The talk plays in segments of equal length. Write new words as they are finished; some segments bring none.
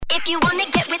If you wanna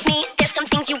get with me, there's some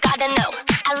things you gotta know.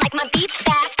 I like my beats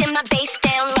fast and my bass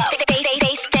down low. Bass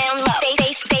down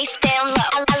low. Bass down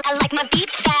low. I like my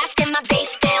beats fast and my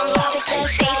bass down low.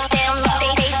 Bass down low.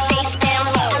 Bass down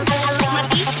low. I like my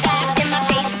beats fast and my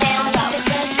bass down low.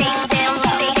 Bass down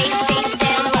low. Bass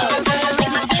down low. I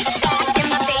like my beats fast and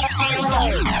my bass down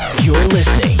low. You're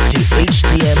listening to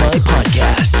HDMI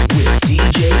Podcast with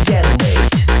DJ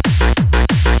Detonate.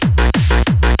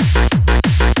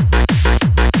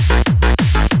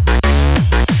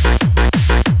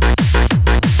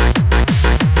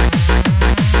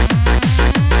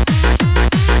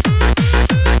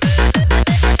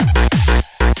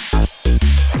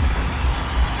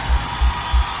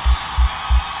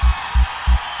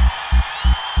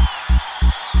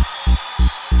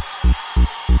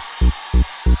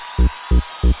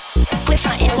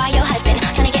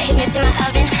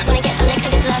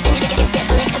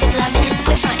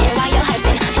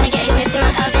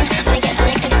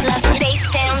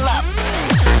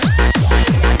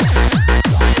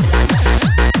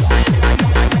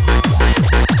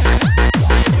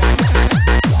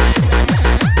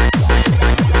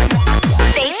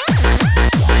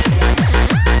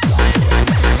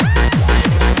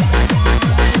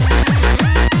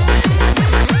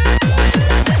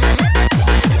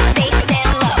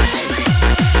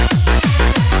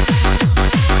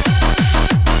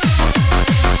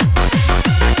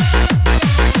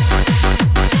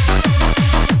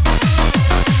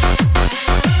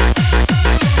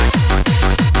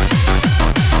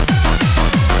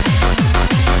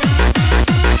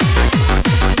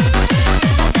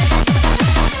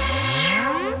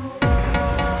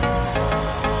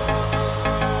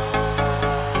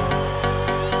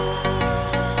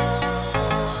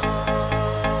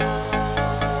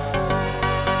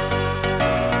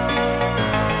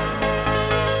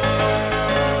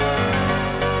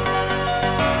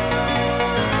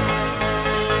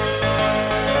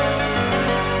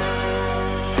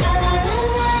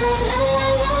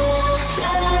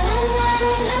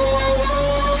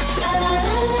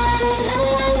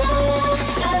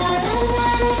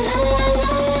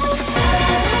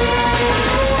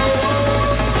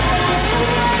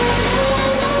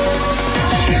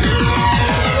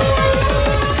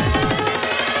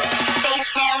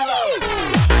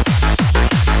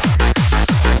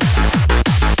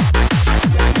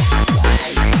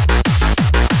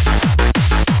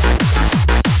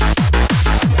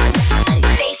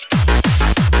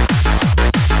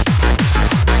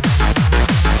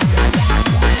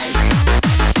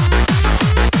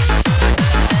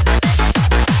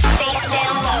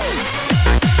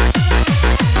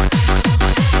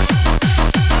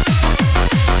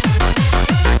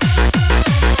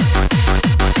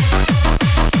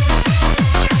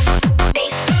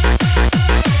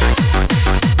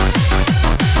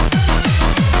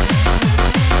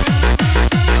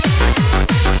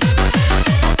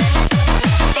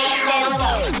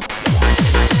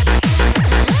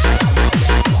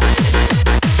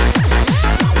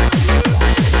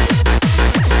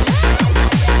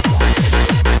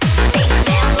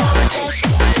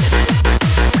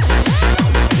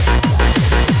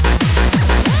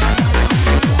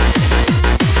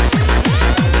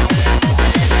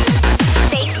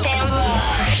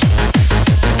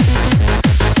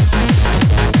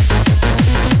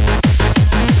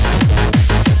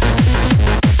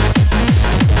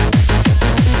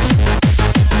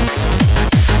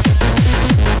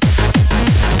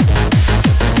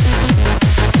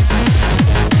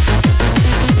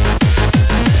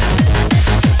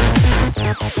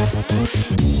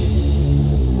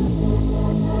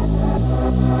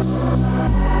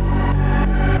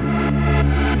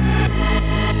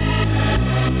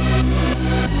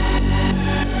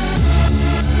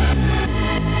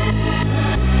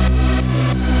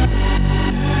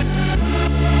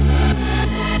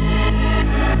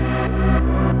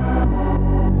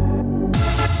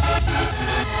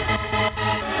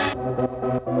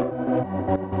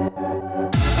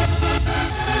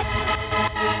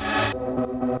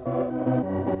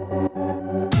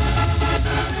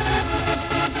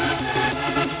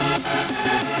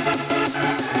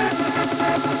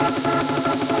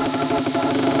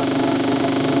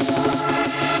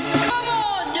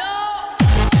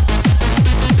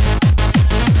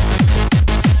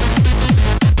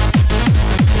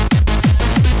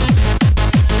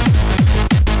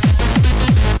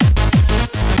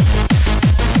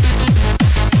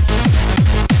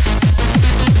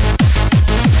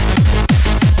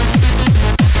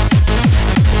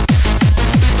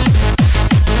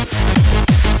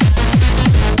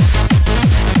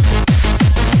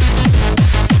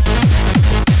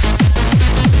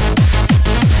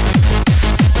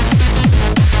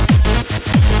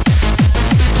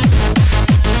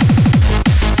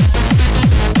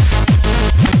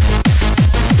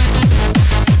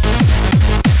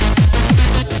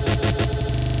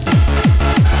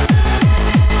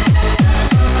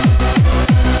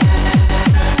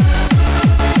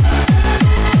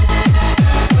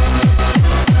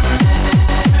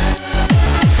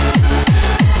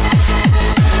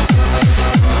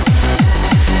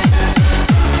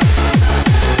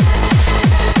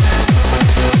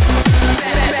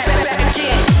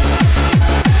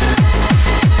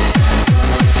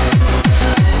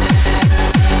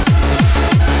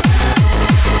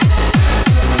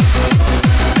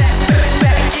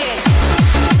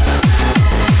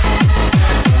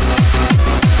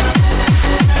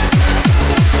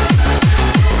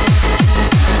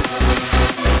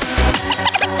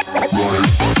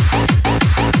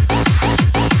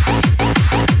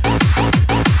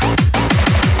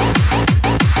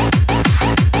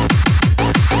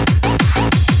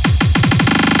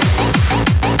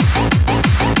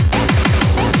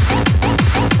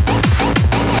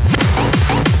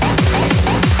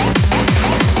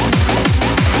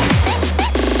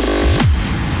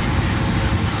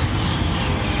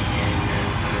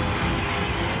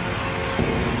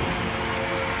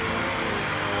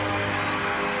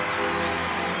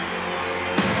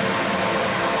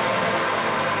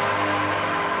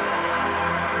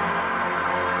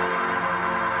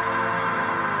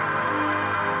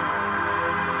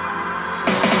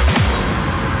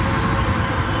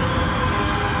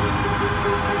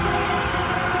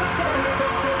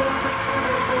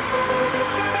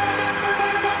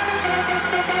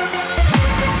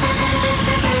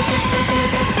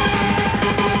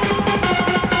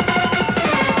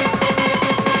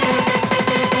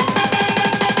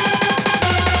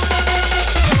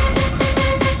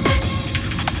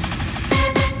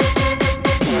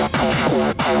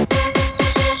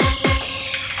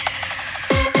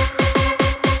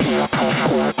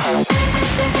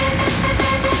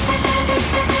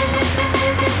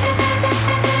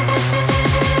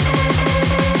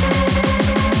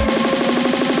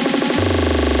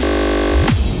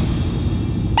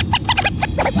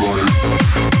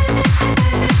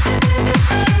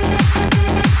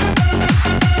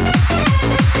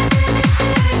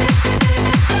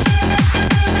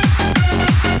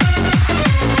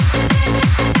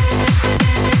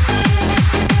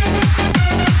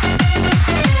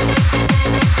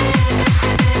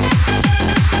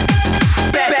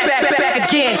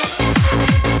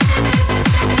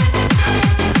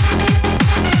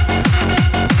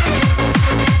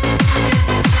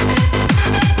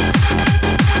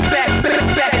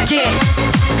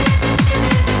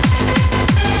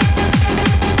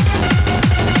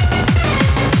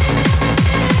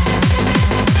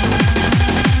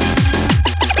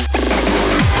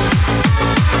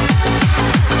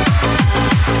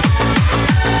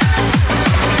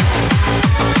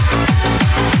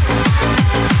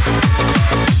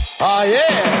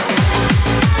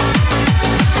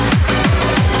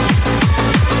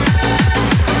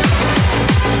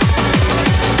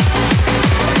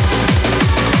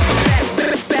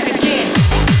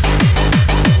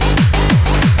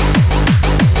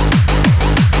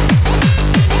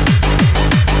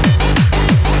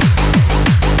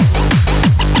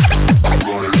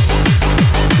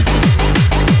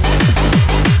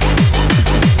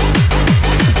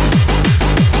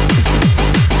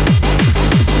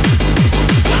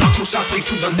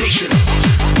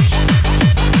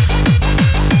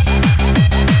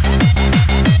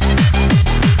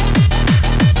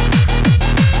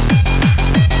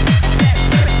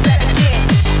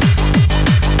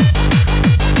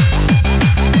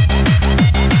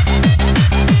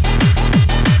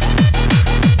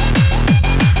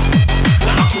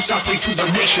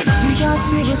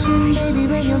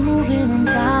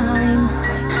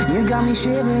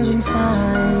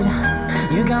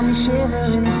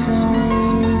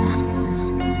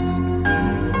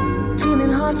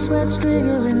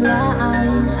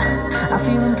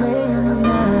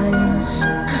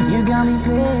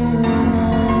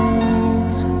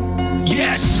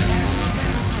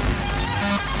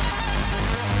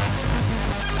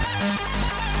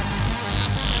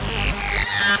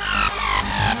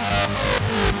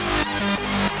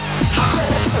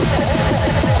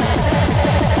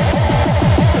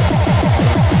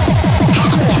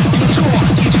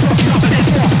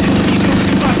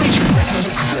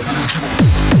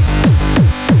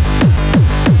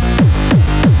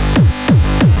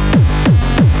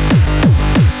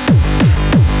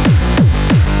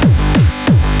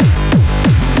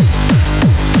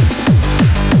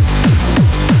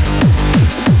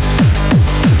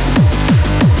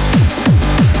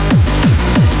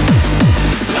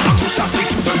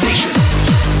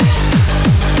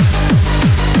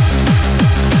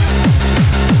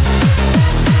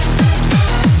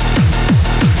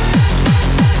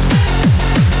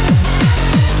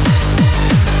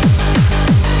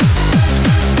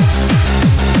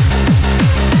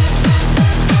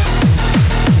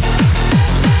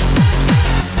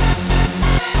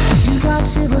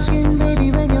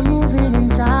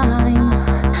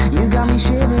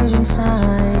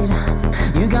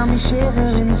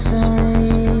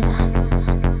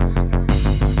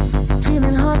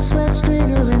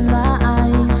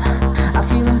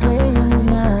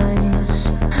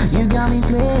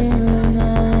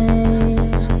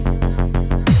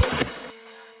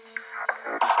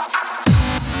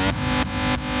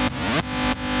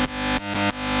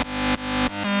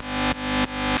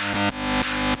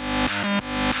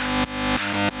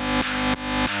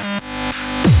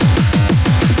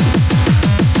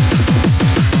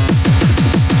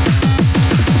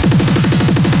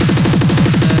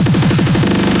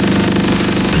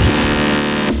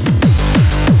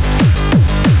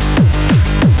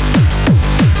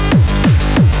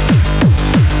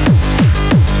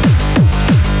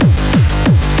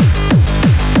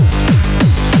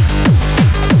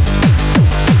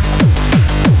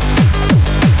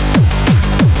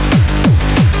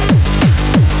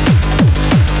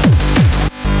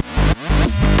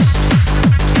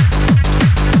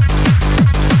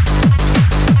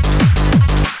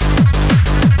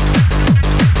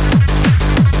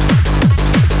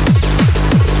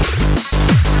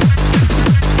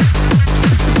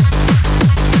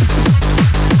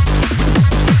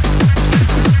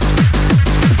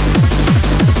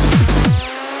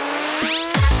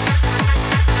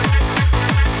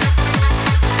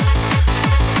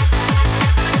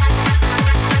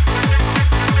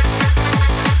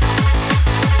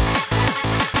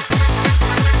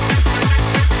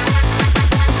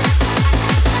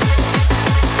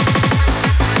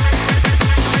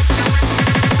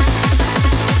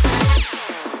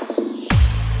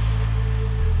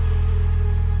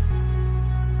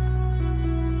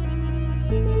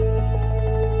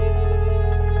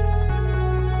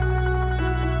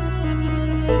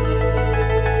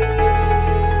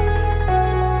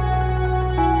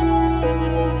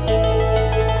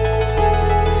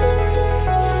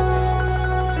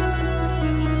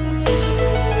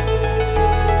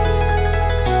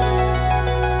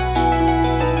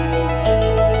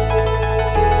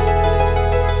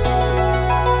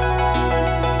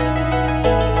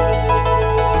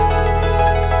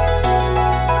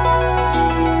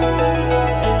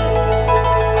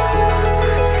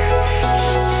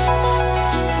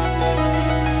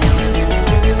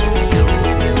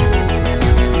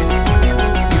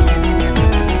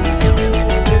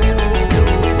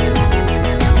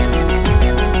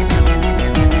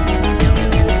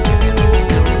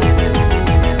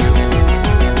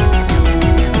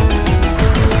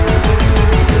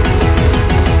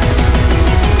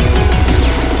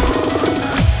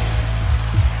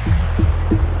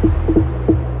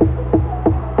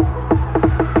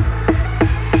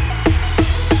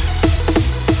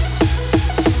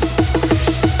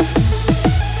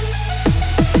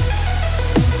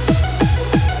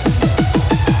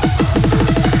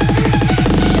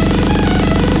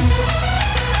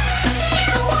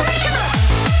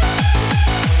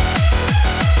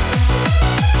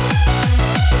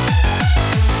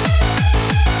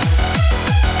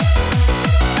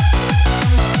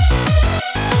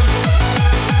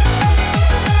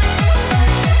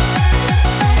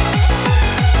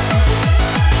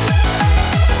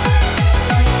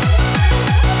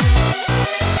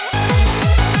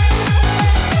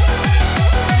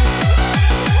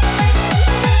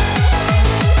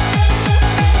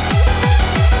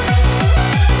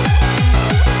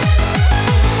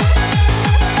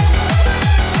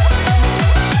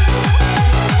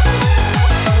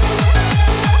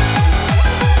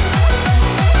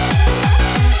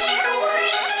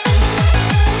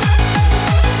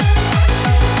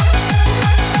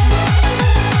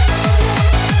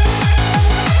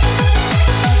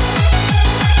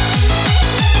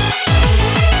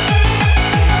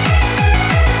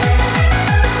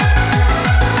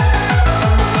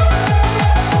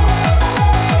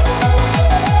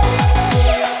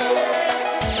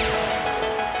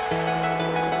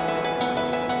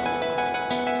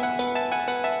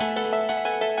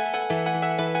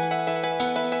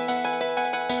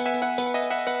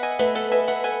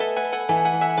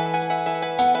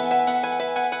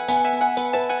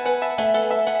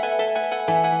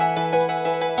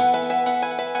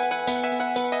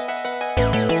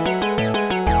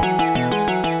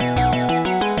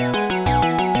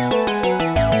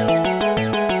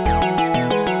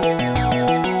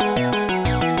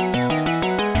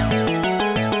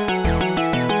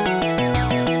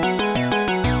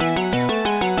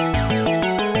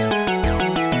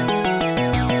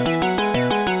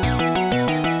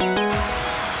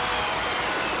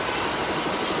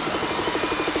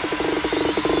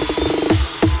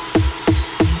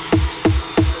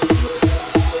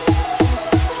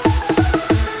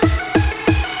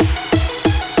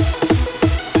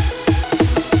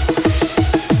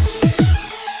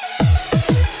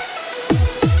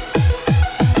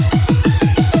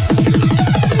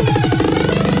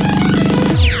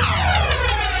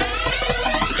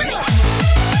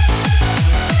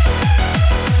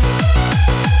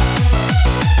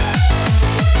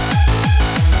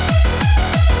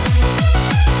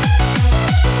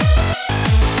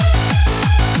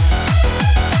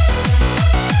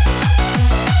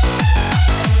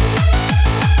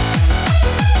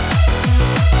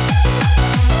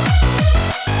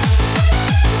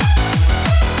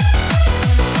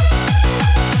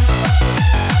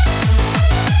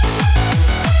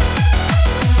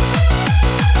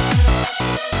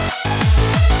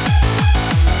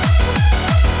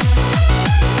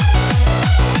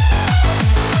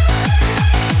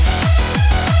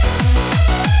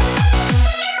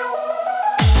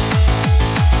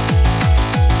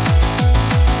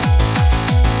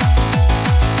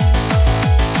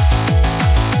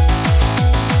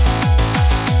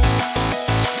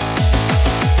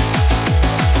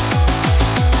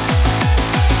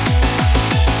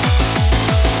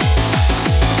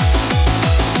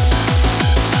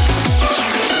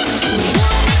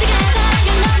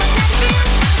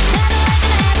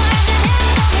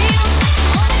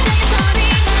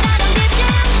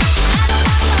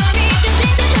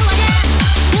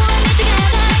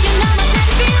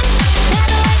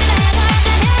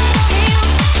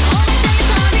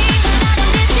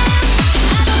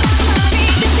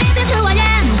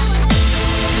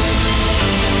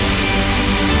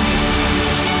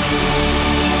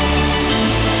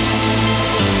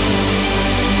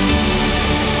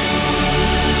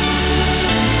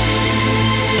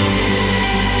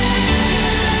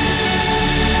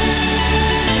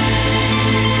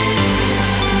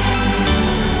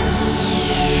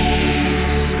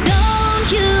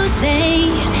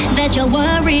 that you're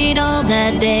worried all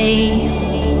the day,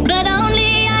 but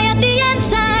only I have the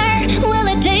answer. Will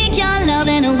it take your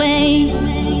loving away?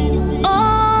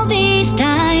 All these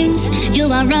times you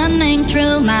are running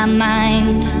through my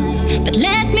mind, but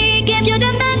let me give you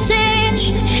the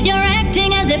message. You're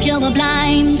acting as if you were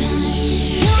blind.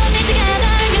 You and me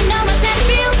together, you know I said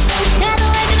real. Never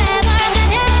way together, that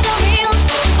had no real.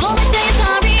 Always say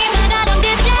sorry, but I don't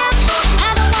get down. I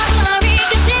don't wanna worry,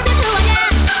 'cause this is who I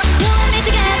am. You and me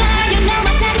together, you know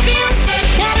I said feels.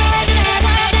 Never way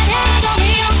together, that had no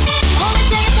real. Always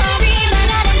say sorry, but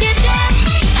I don't get down.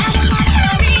 I don't wanna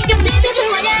worry, 'cause this is who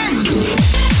I am.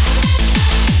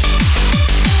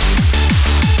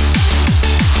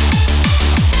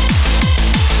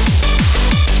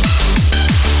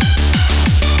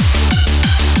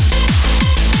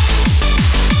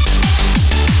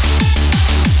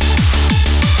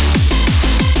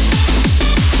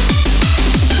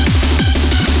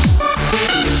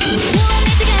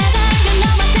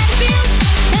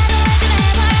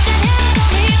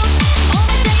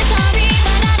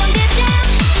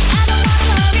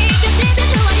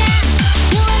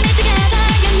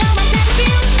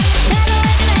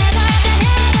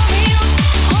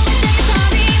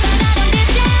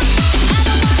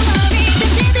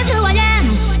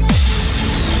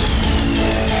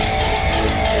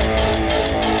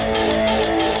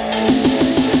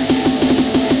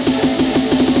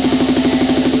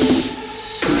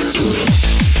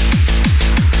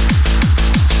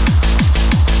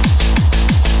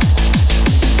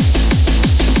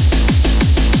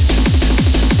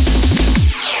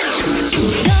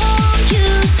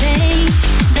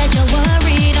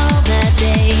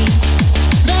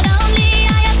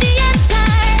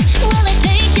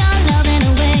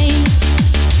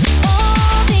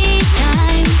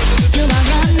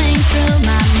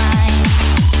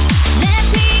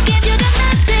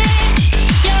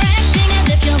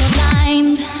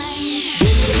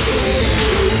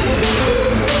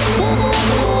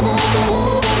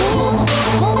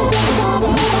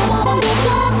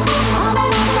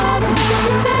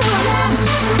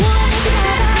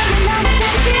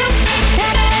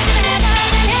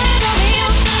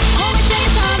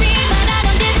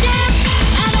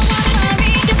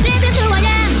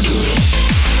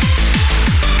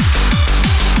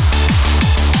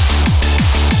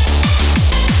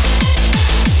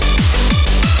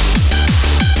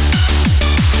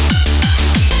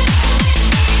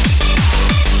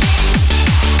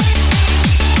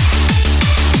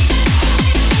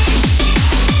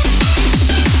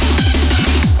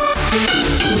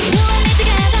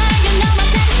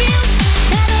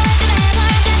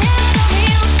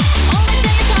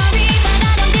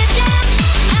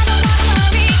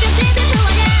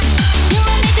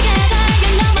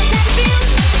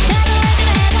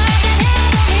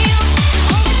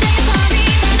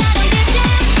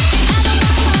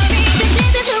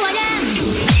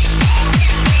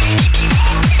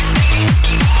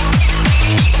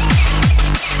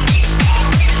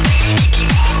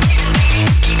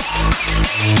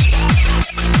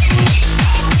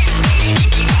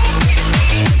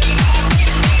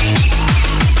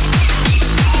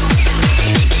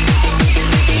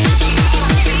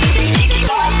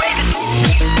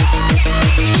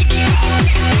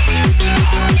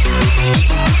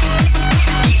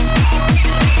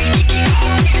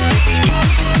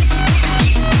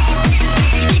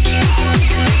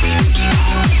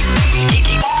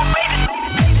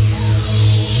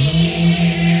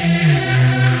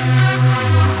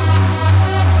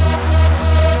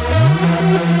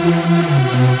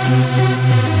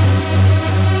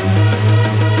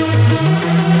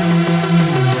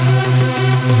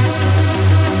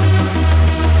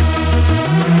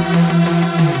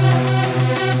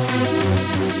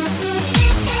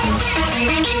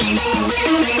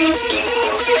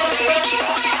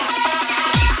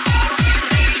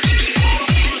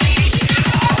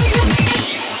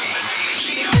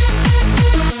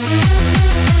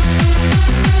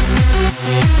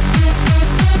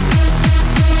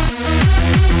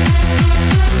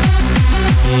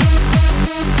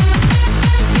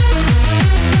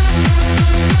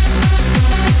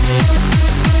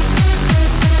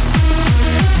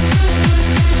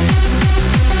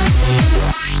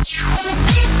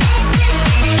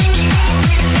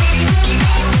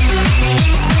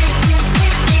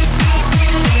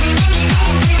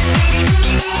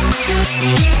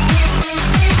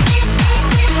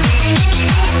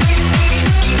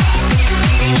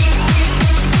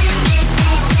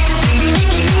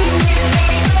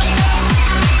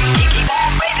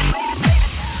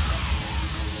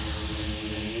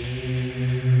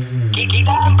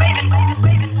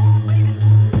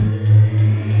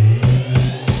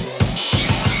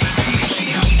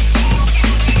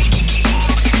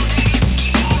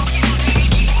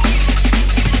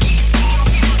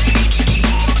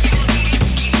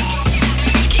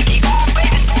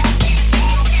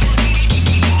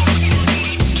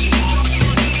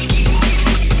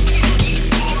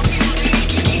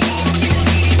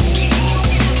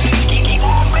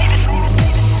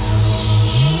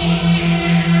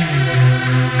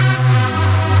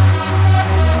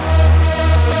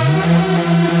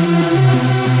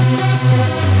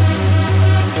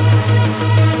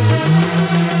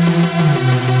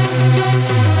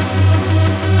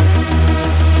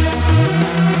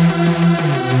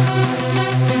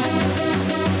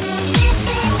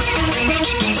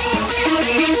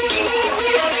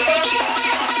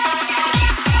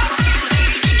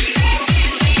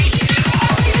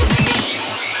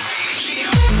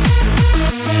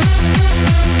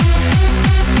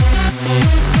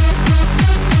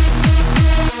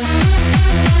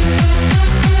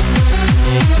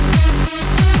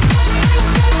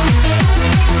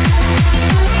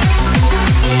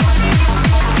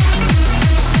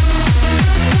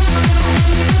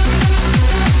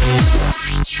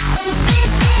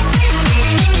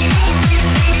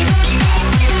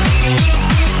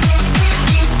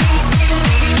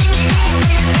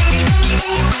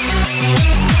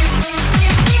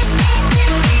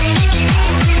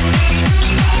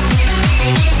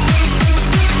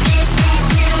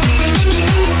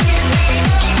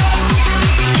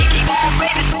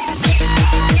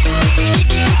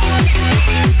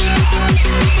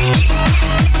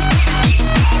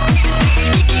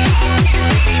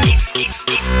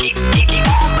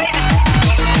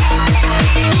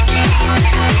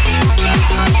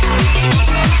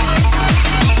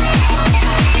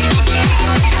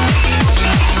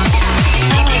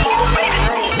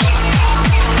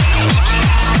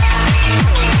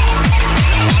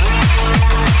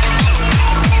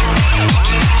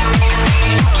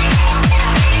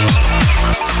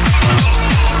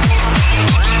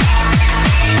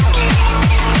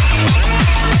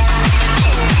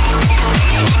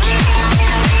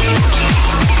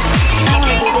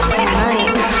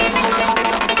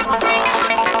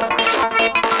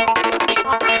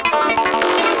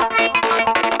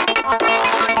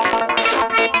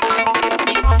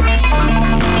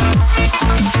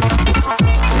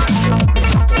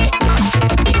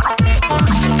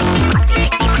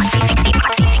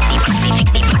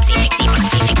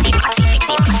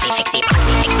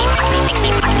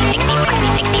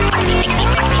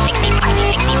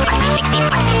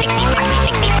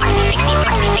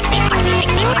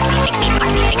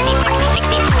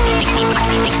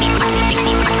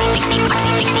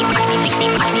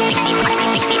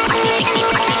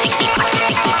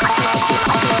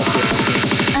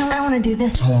 wanna do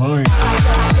this. Alright.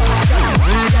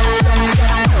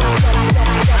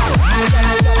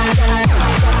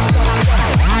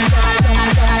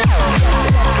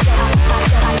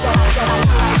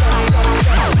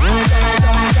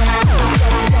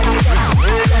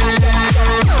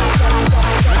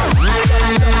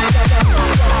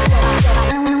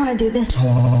 I wanna do this.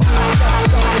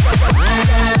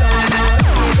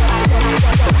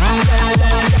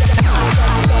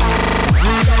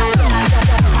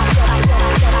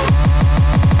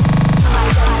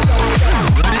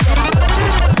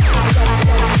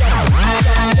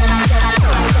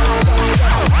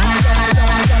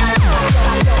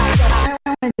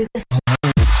 Do this.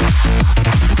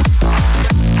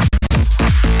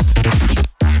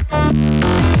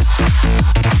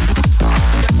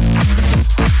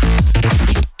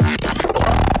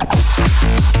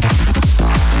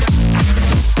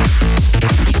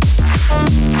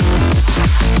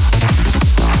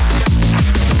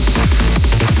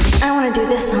 I wanna do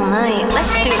this all night.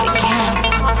 Let's do it again.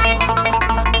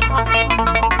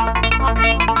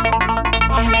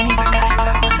 Here, let me work on it for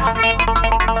a while.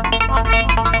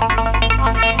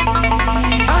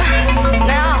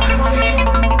 Now.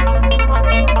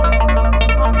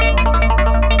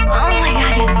 Oh my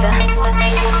God, you're the best.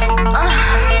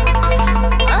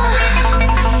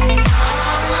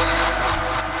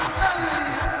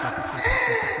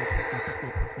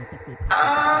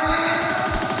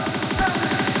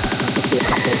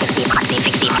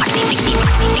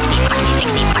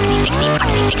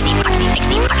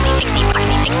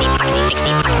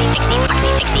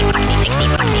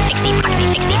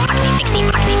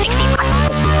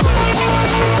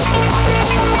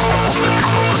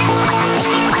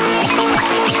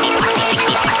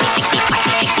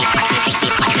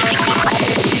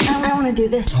 I wanna do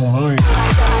this. Alright.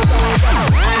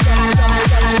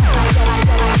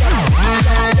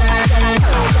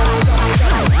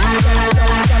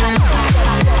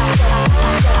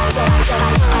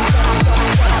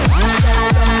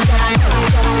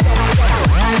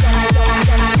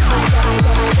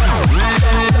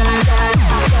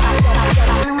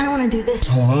 I wanna do this.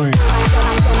 Alright.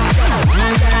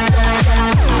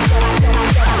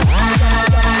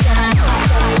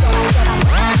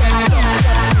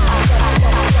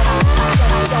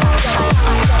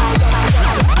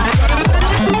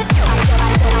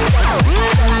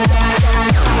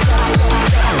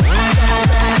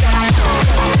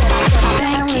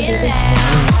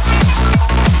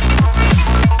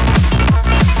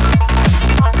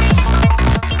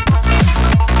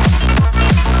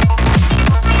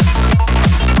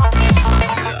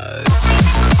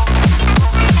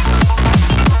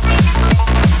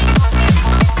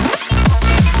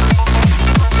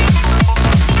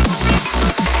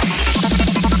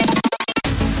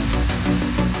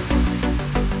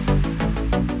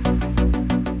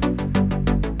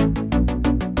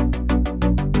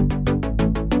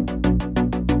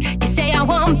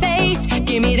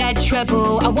 Give me that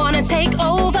treble, I wanna take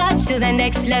over to the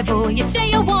next level. You say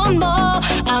you want more,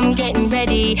 I'm getting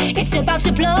ready. It's about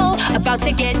to blow, about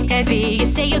to get heavy. You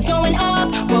say you're going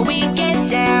up, well we get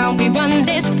down. We run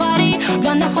this party,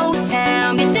 run the whole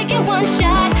town. You're taking one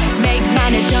shot, make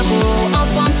mine a double.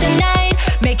 Off on tonight,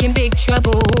 making big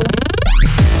trouble.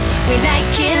 We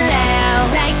like it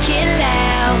loud, like it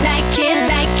loud, like it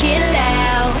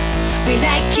loud. We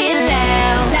like it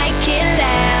loud, like it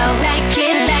loud, like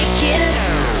it loud.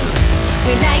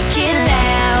 We like it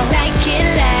loud, like it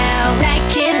loud,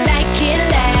 like it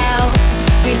loud.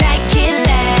 We like it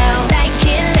loud, like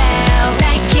it loud,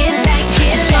 like it.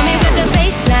 Just join me with the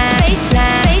bassline,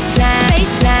 bassline,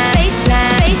 bassline,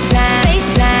 bassline, bassline,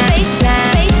 bassline,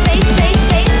 bassline,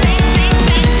 bassline,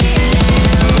 bassline.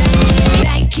 We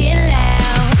like it loud.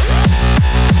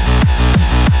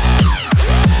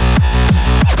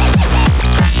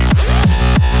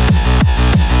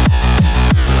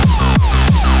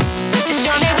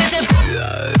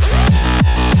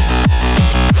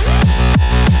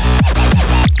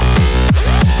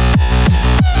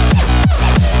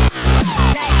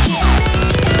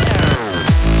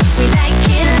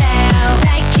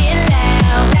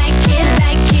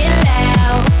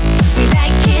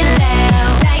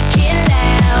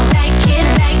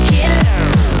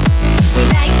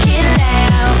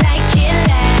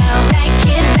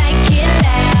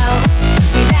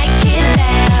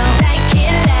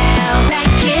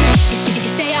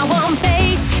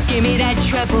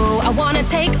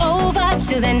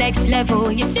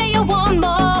 You say you want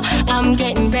more, I'm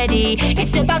getting ready.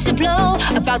 It's about to blow,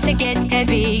 about to get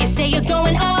heavy. You say you're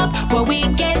going up, well we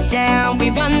get down.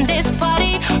 We run this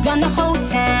party, run the whole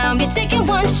town. You're taking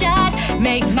one shot,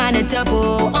 make mine a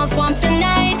double. On form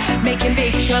tonight,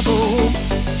 trouble.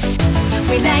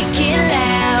 We like it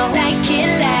loud, like it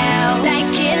loud,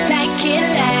 like it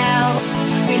loud.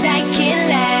 We like it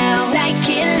loud, like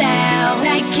it loud,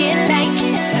 like it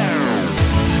loud.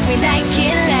 We like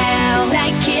it loud,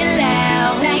 like it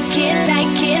loud, like it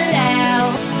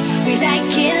loud. We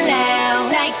like it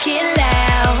loud, like it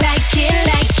loud, like it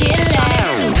loud.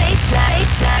 The bass,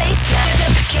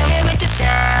 kill me with the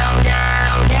sound,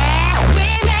 down, down.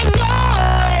 We make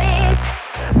noise.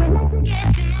 We like to get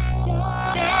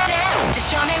down, down, down. Just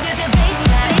show me with the bass,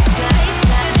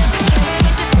 kill me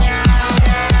with the sound,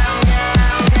 down,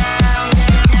 down, down,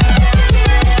 down.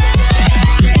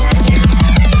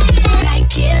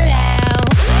 Like it loud.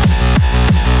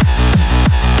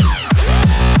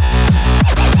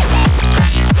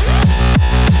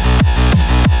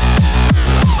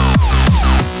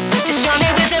 Just show me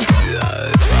with the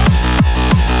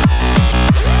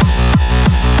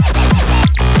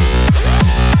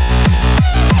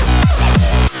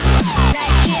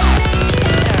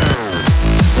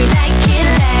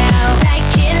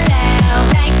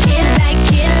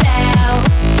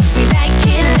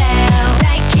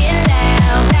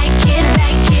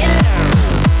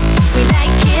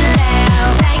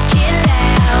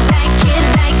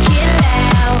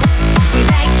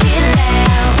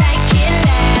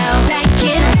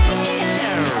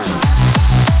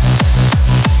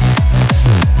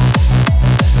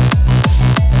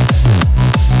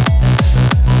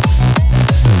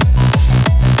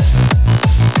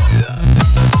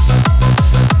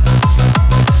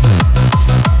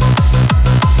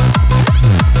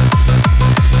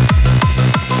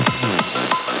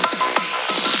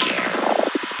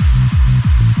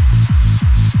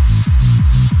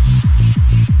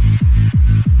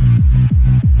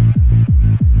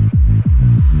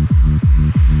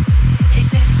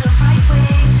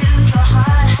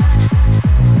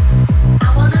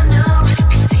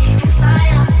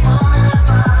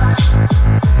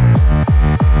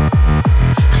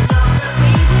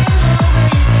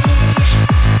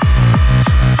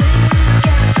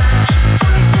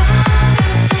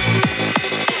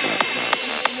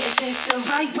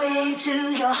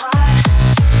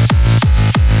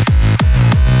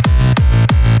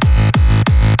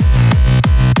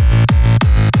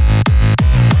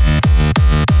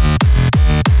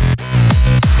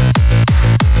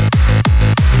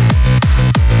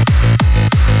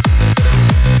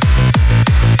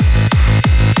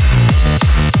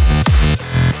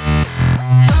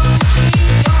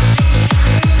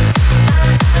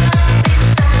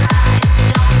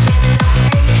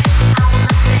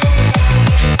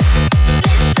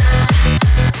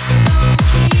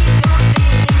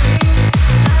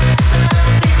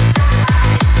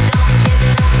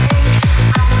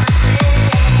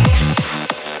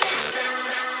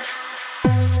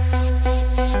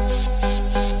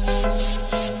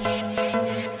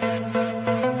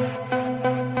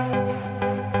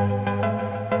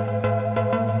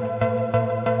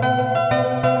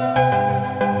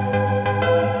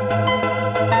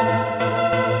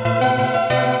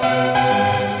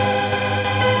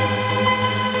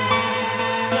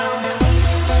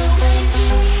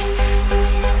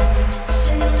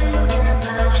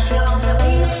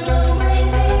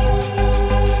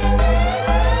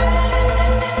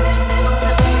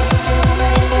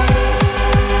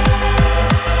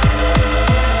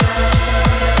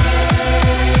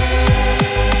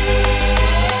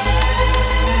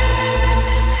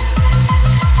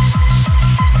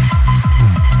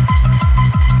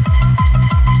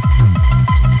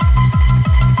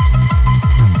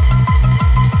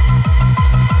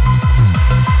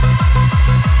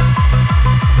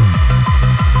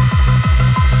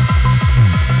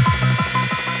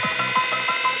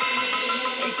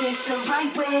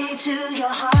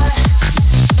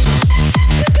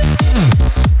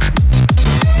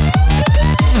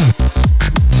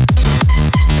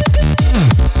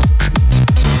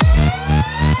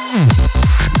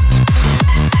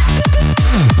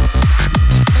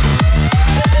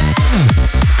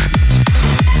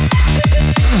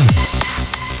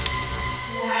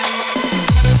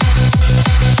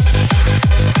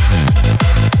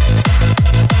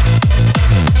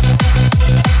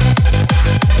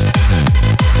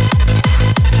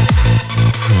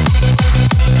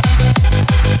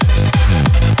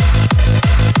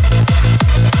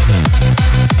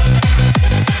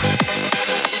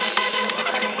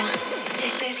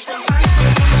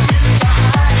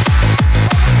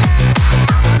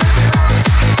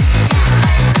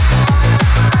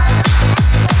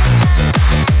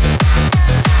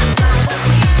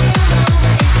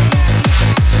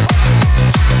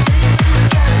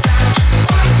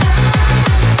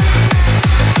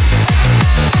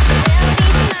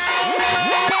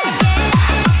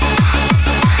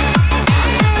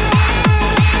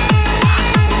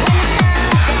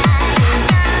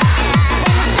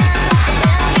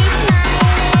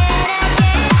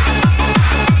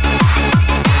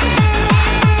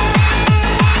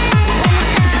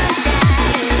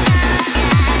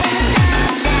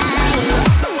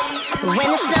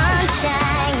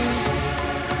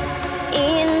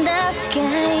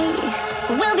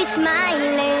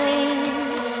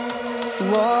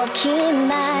walking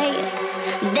by.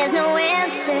 There's no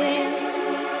answers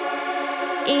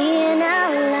in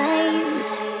our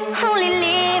lives, only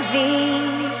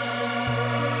living,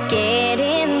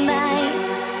 getting by.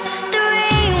 The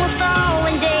rain will fall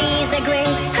when days are gray.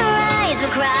 Our eyes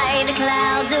will cry the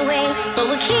clouds away, but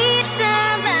we'll keep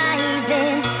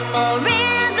surviving,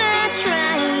 forever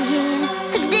trying.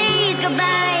 As days go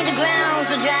by, the grounds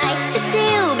will dry. You'll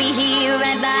still be here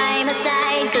right by my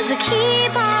side, 'cause we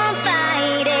keep on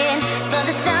fighting for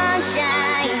the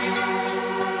sunshine.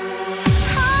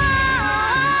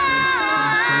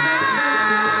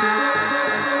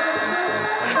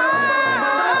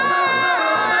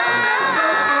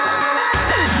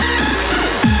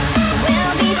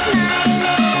 We'll be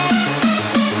smiling,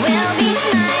 we'll be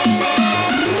smiling,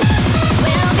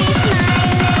 we'll be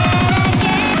smiling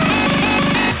again.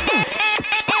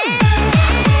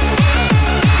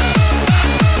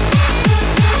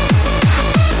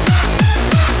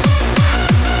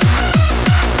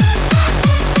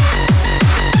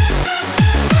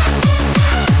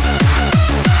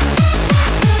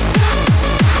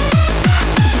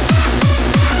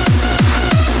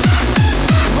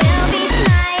 We'll be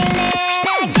smiling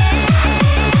again. When the sun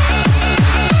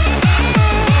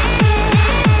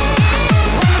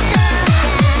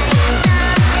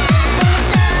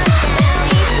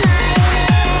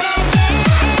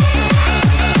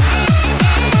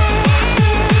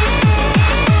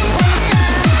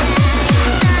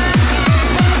shines,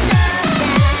 we'll be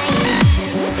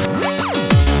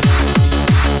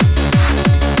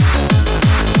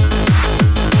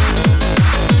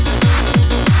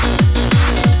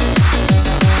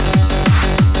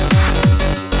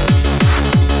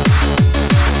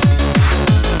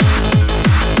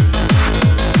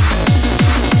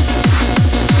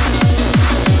smiling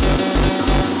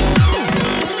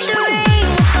The rain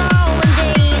will fall when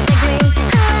days are gray.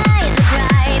 Our eyes will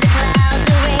cry the clouds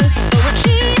away, but we'll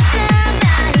keep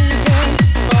surviving,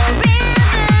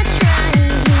 forever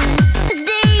trying. As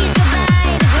days go by,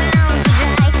 the ground will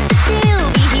dry. You'll still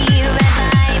be here right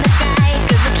by my side,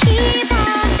 'cause we'll keep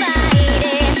on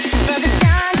fighting for the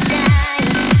sunshine.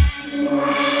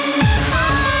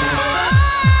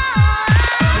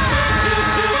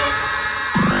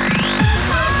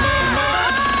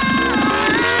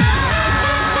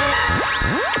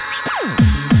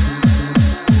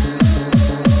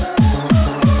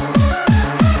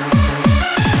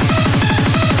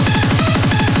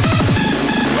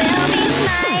 We'll be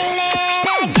smiling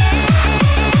again.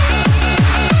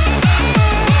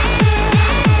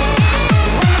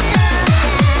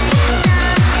 When the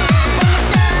sun shines,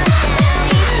 we'll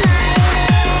be smiling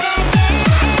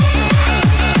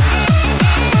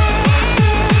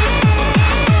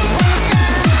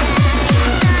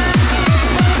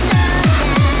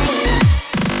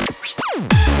again.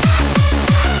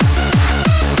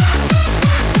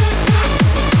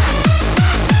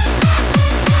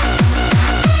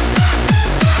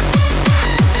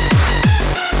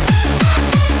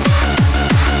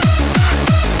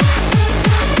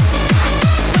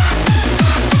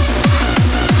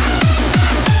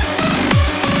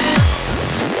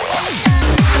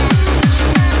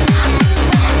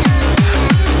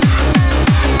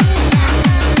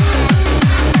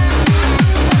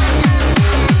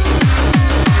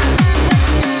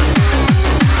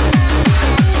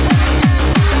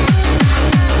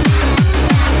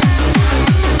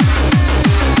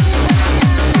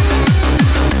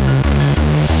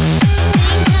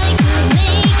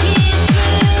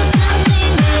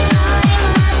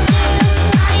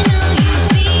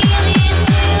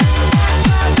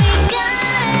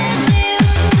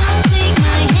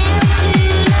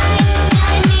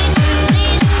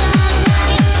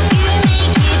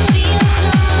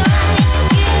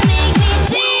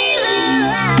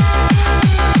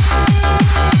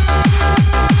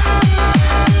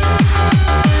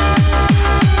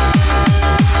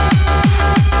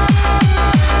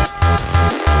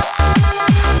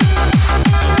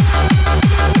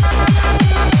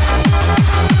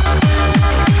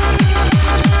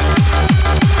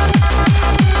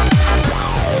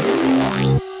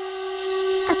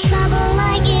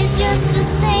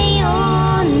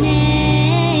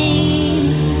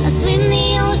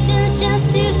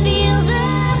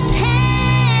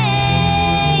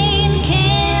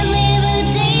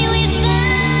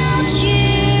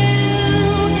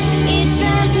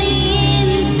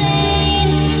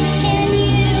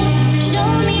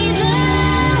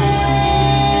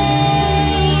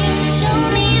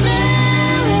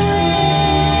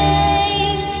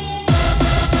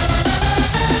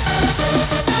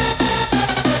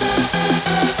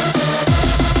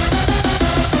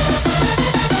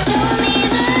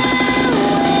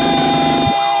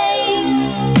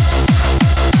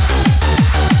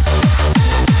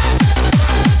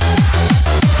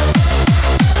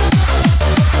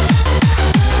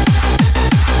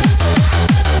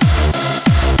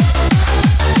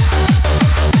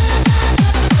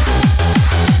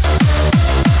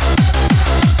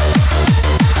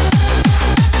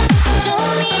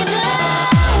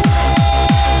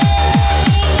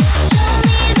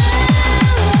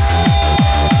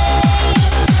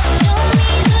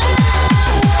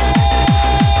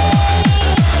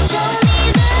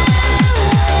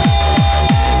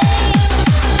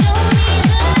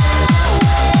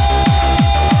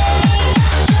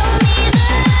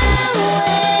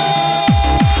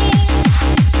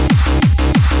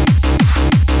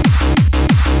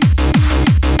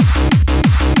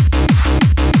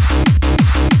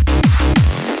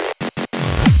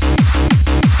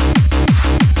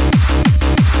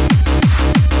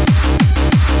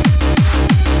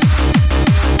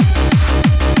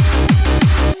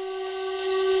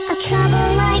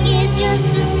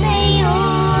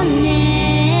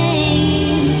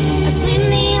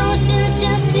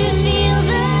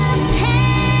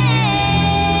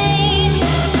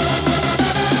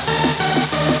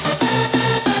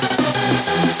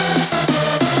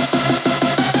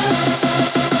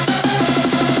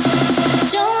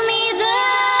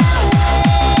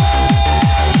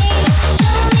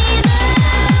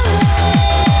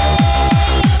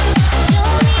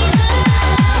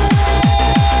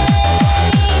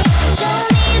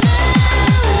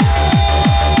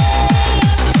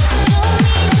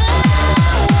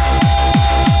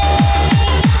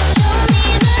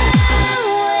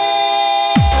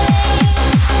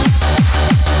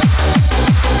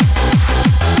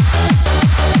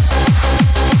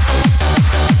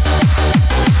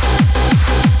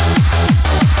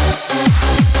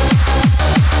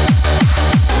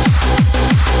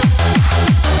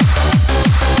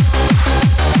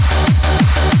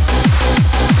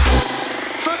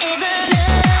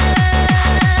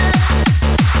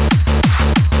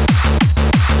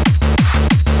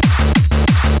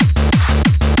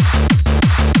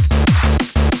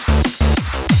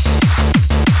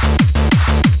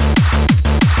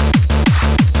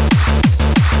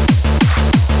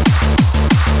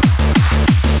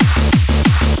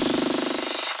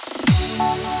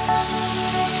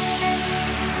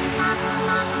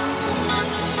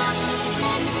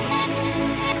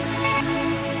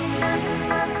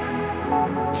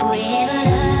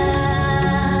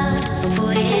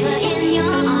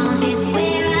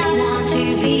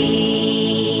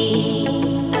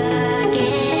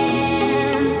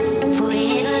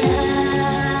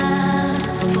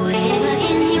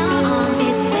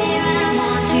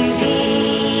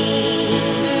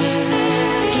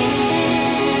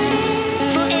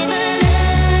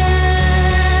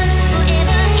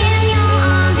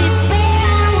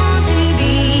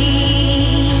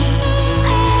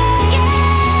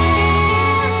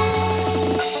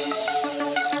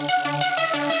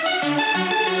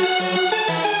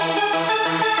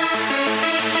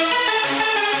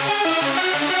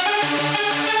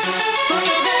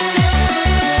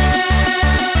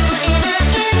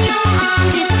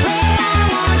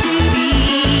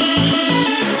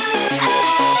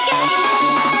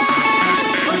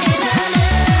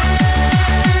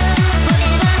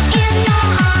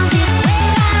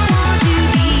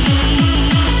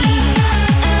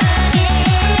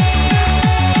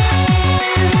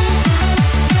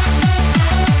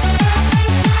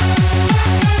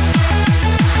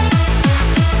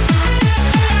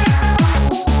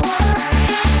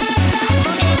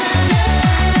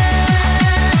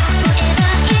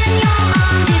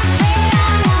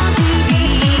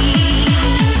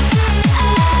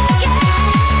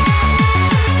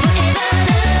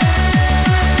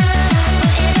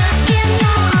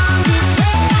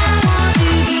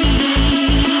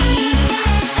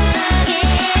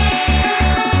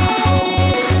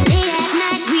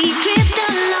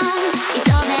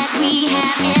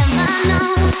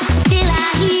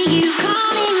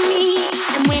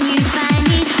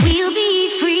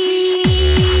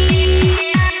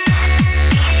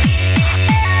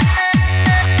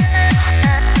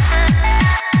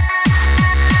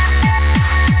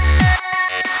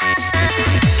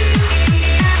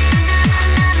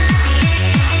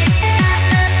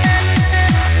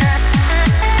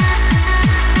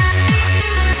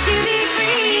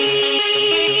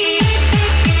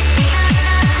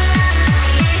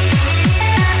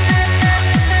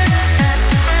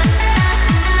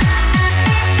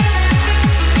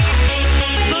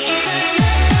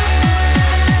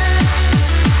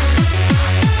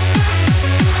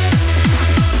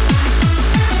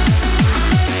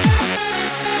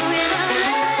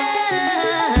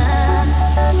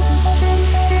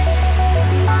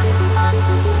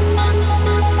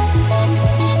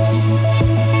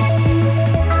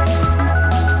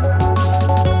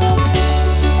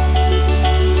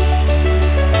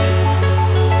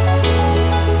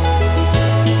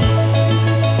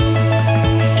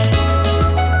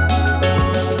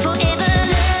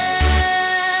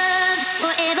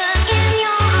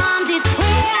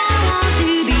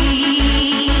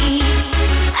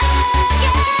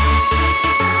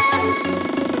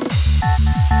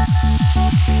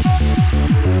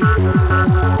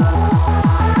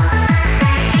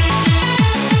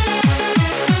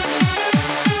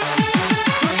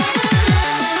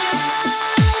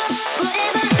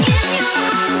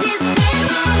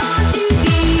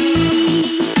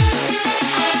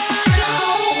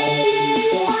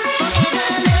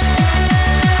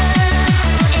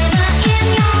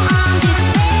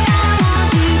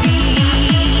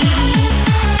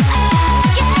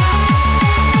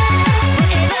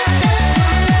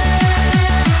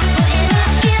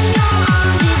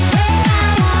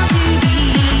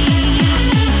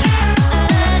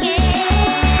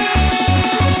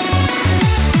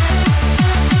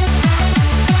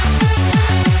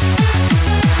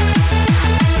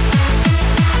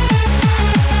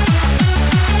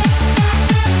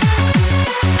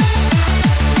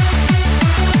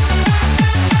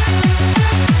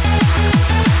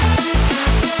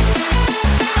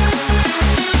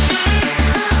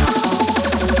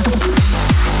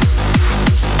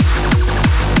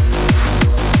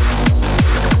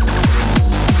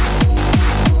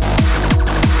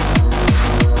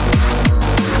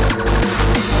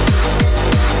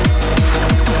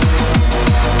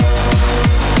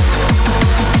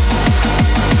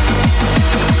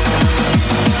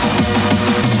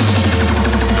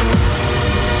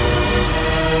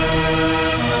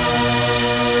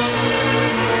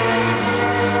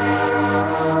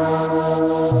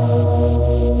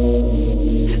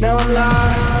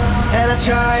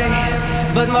 try,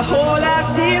 but my whole life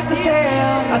seems to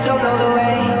fail. I don't know the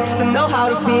way, don't know how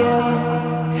to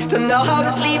feel, don't know how to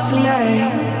sleep tonight.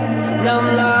 Now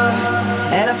I'm lost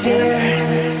and I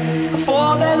fear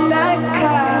for the night to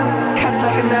come. Cuts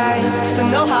like a knife,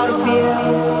 don't know how to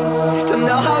feel, don't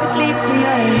know how to sleep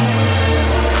tonight.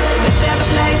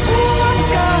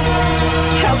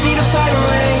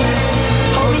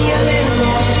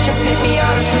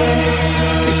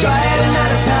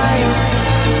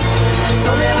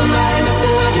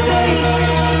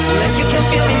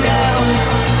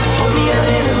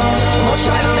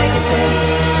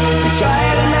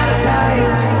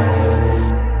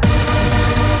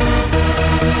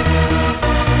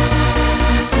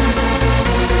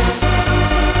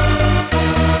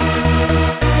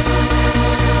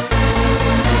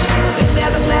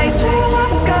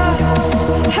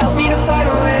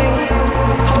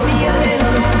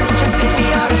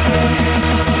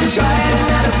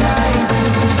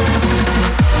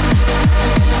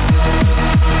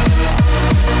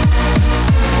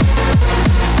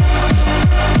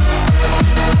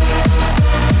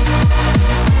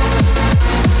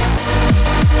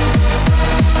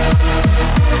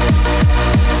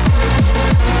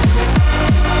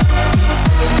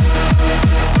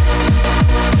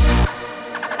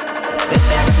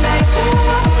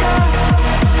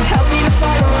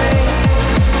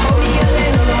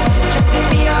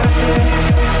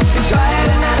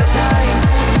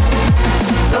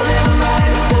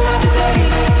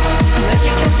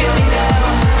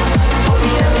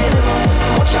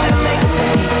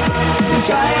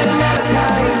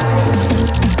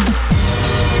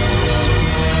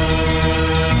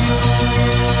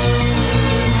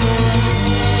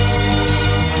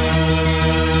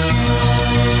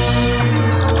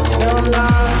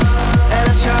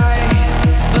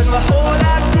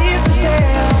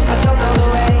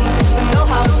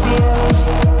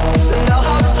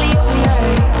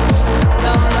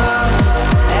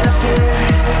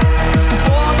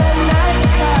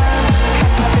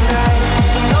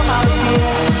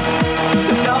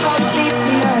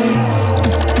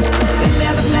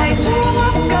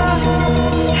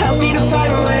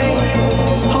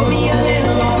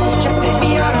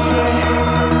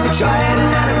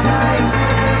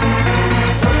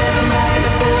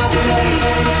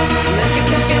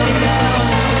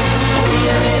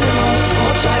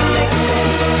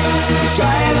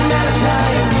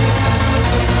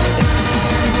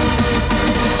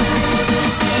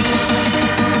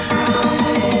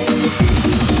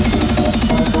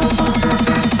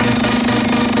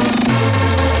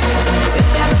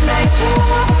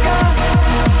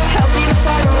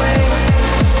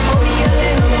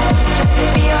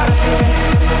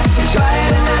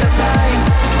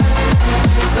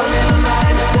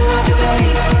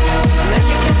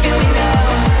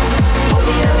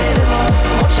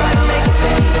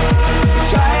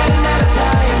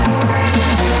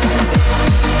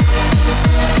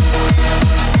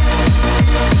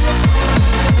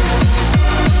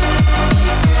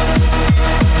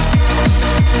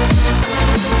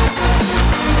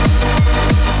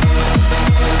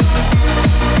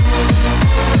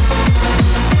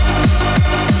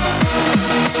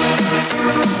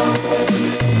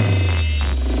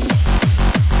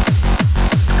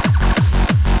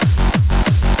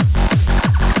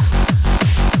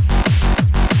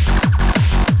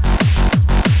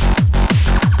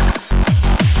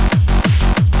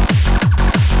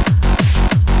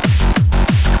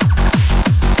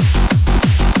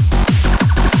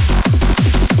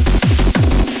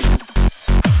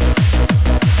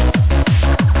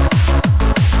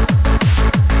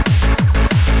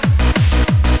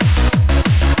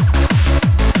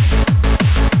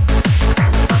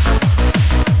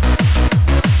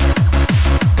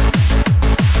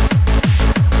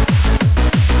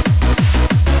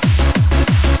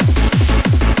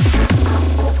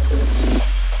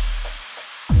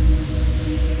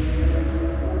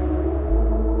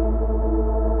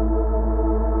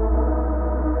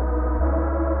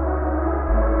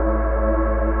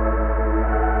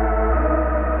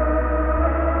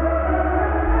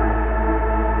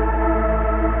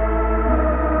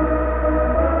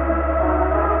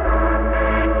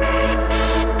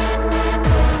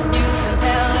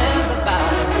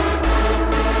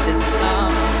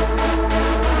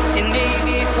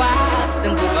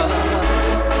 simple, but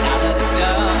now that it's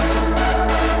done,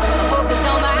 I hope you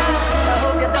don't mind. I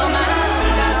hope you don't mind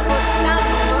that I put down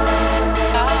the words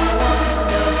how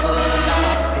wonderful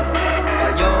life is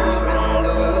while you're in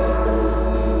the room.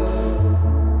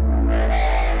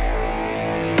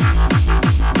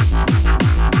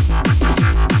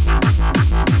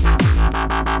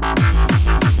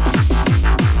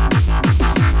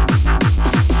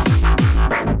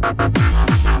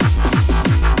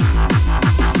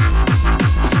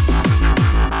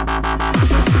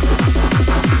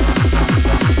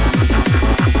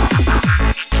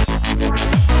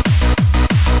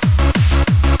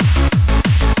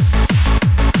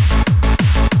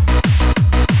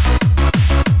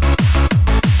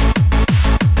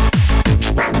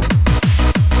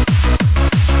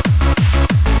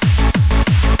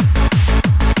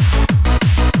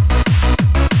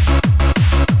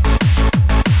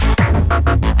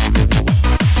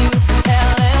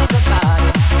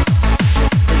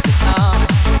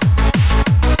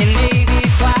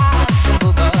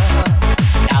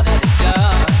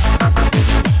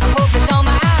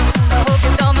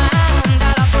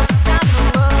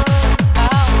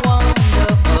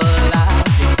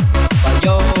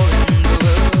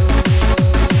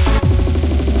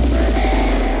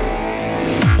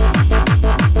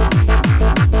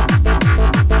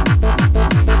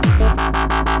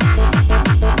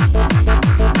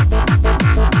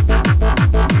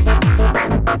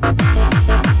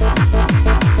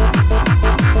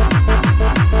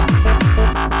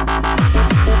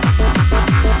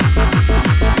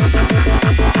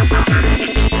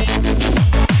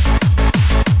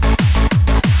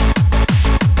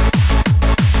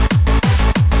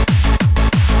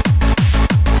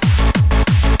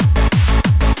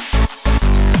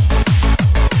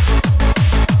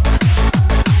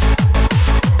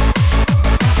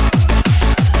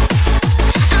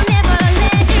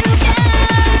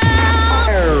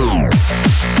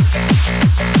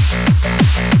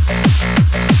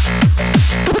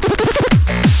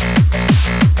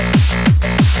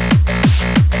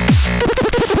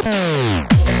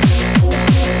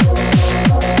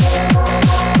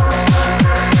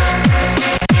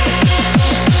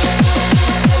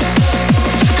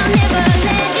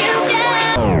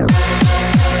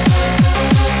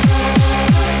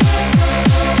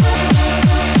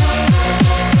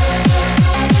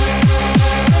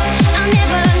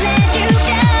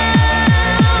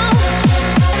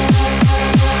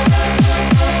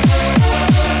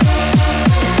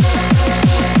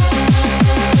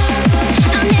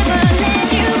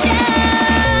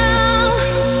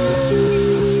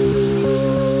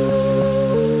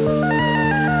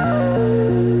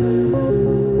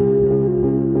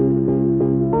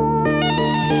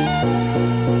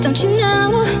 Don't you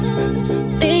know,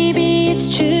 baby, it's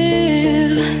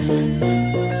true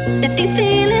that these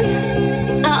feelings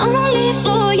are only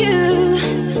for you.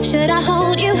 Should I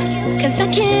hold you? 'Cause I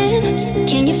can.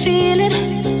 Can you feel it?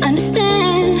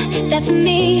 Understand that for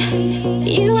me,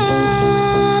 you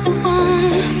are the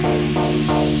one.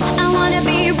 I wanna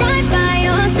be right by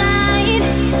your side,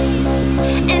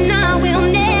 and I will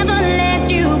never let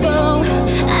you go.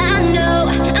 I know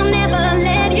I'll never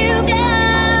let you go.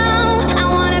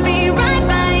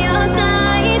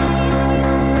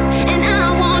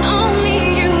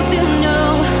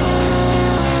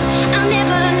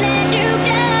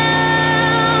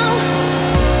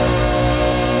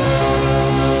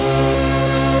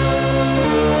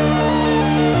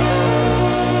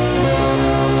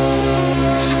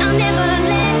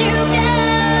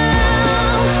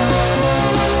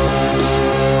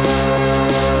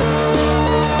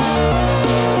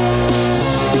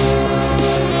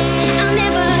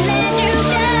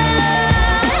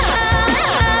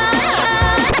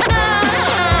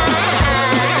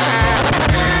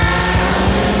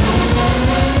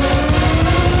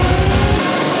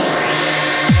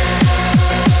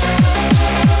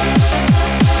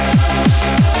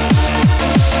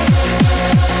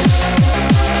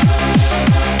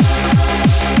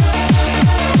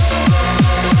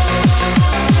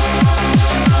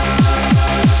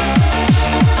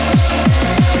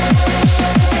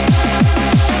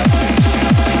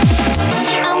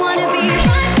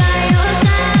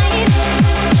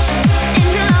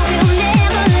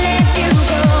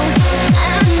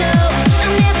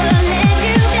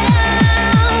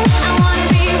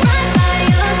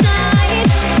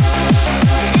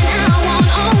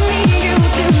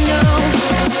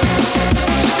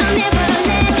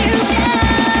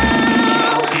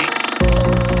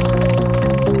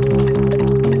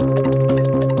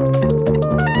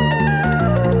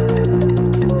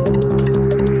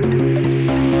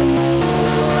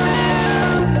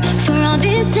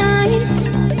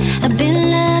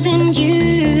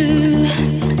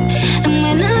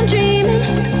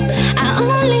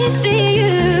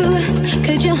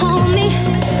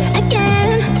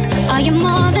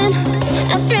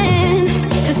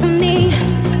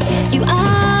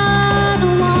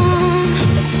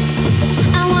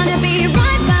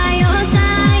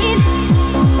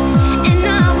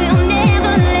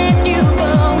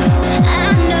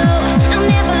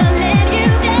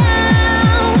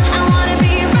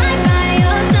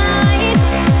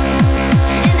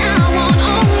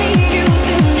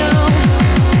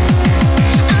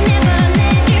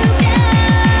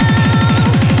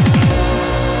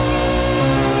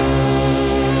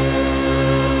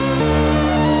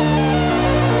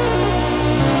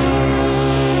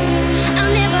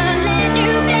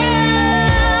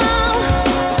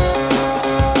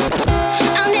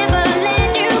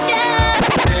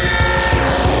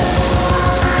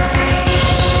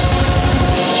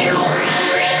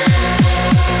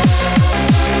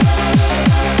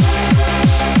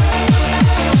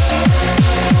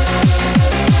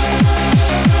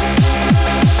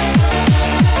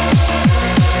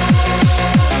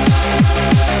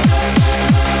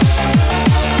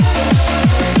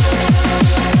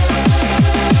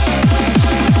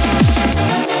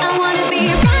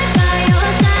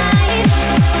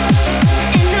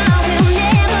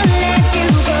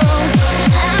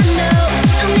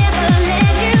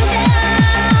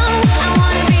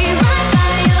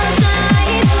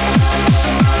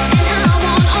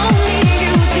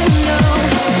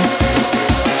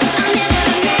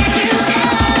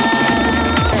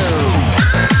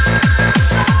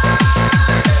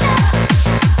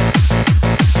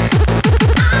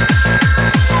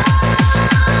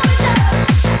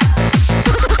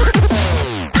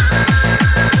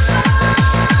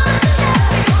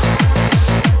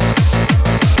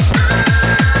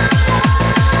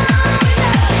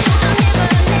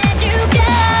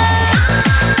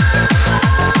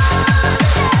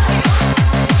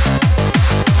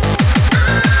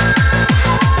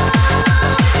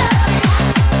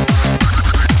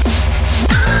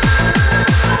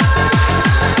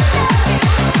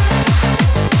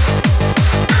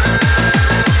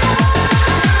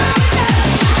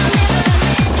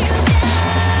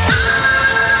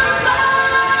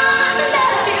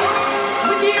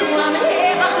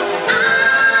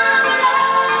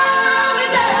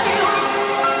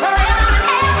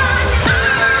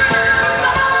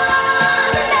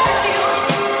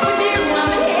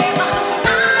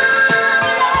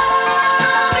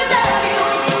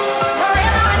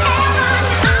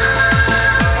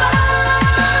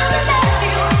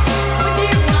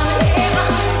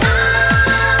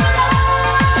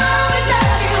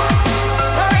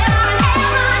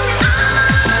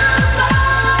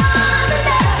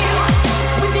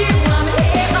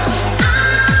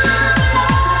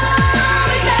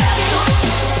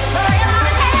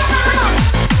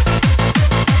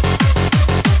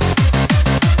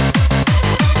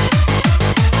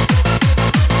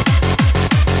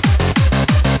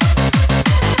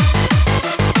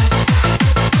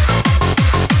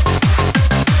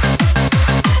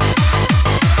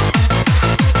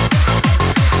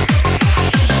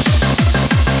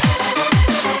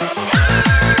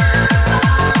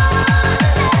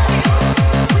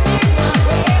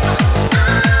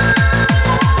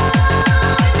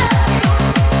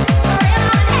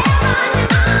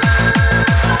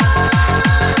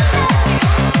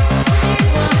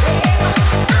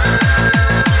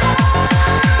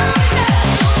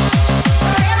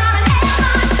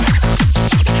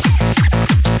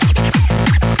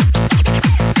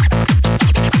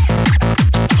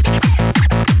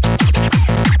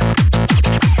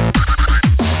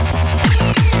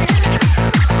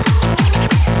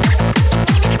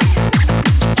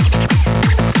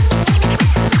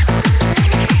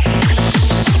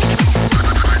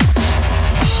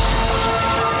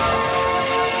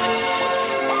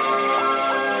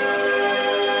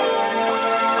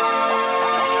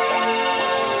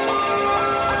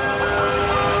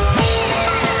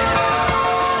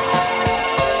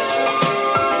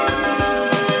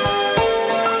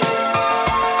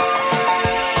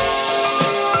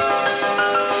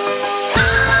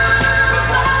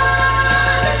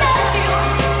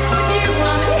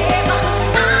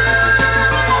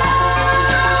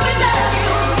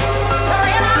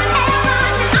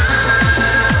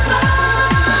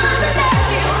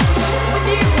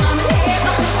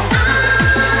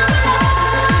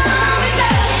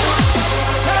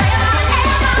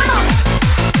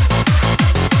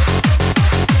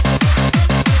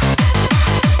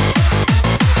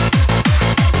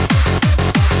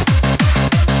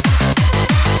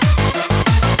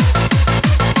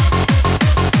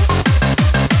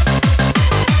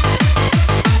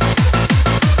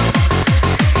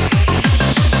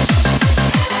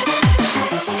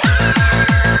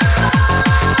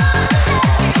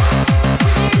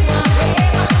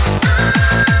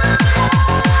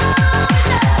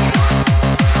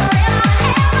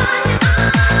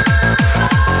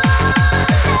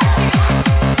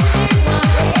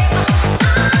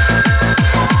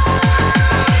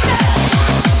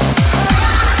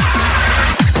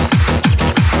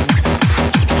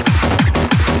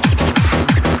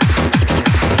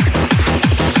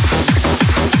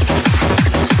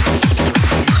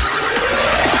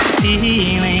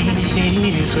 Feeling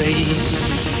this way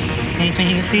makes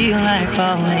me feel like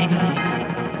falling.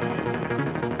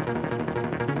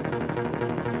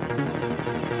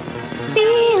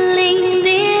 Feeling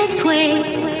this way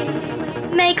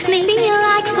makes me feel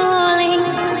like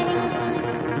falling.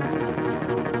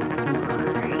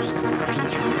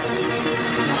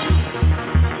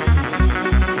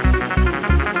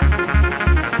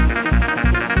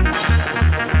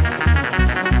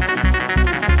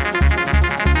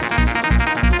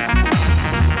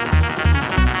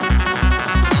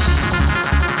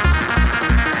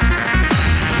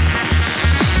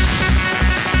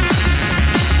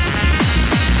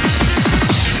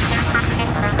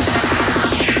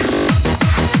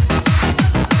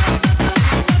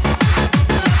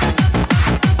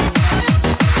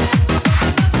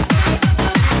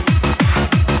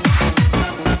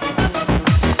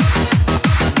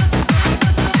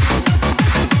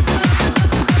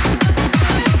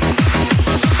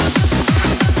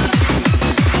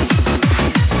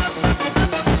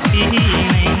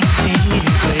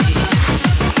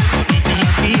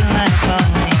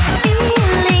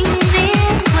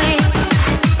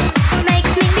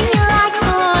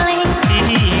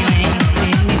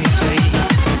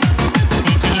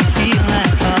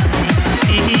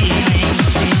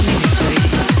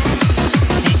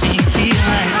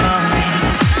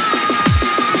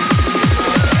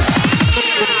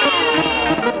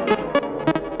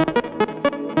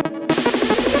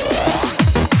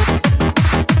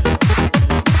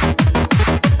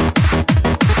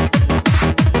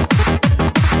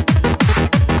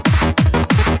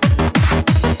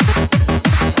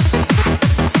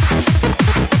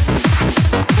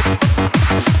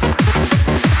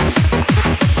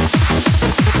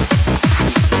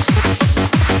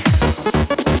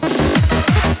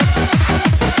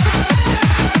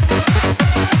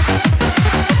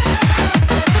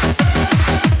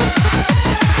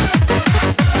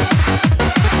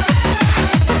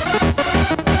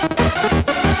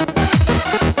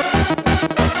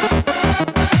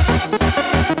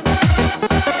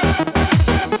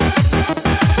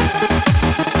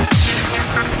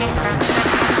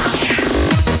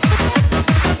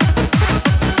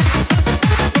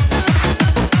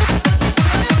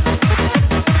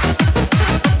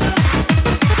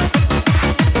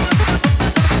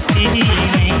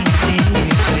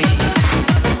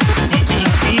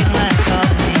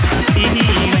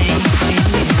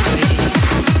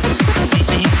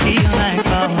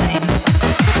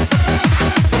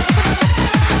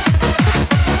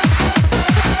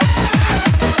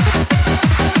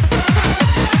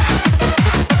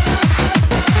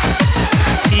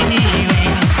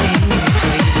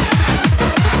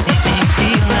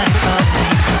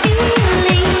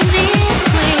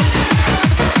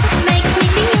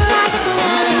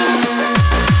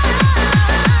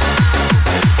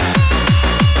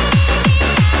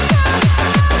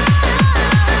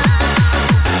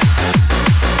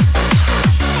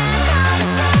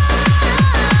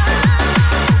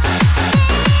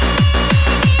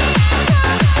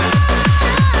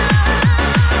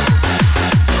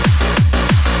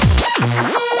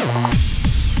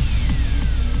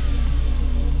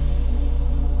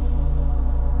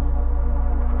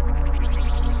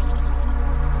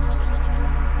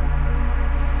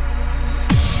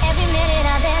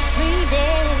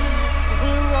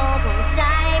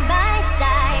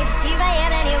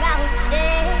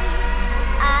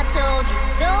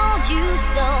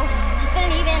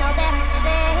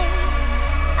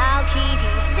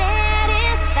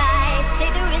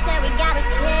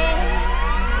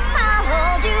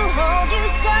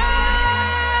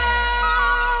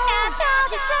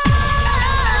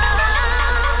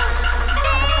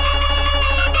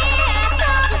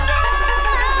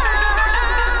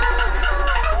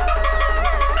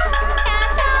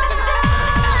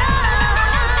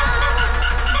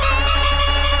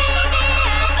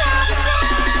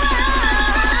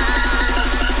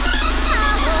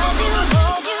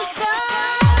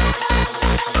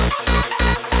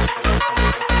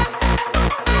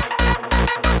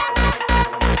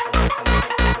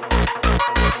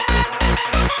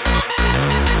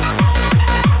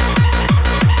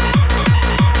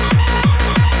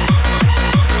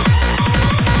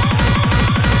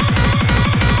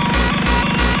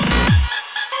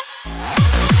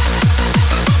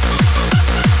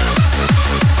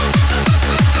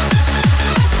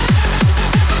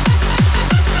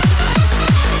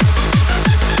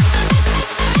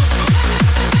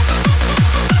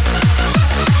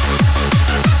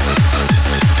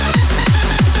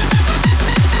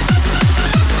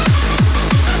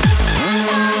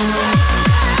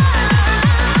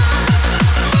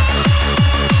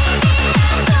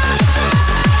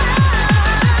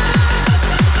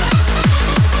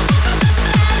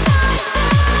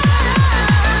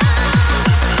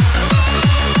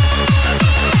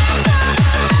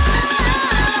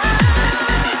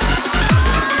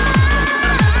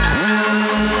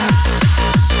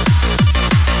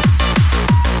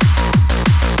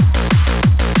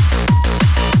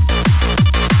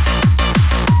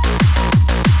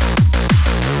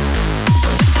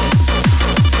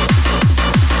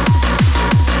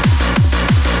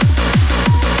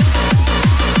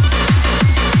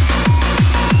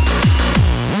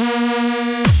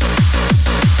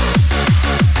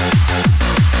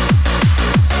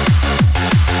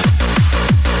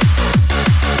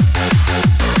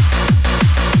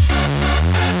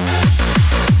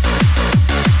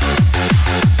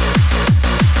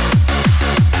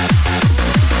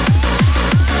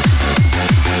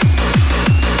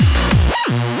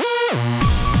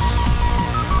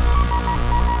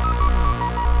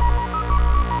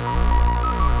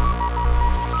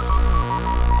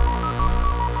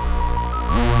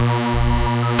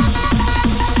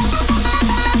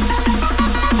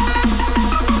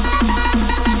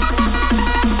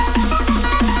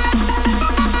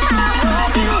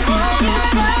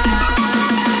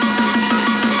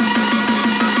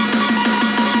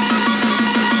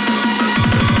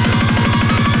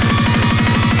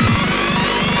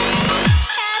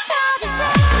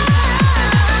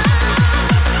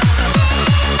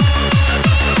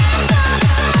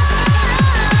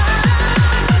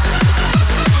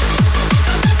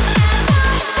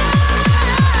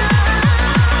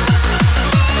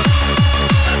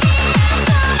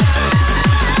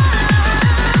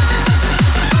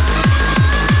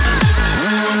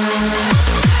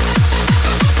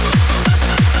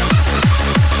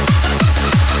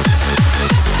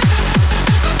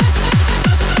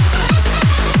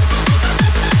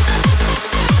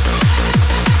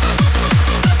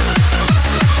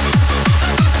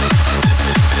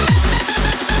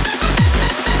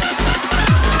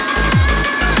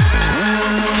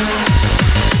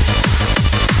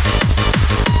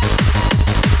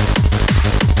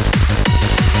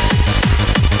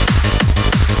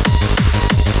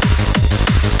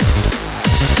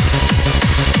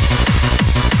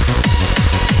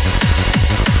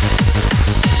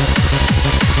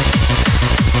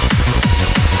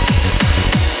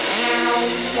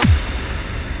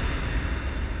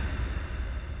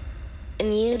 A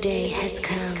new day has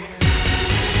come.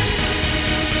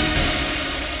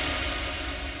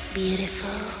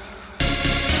 Beautiful.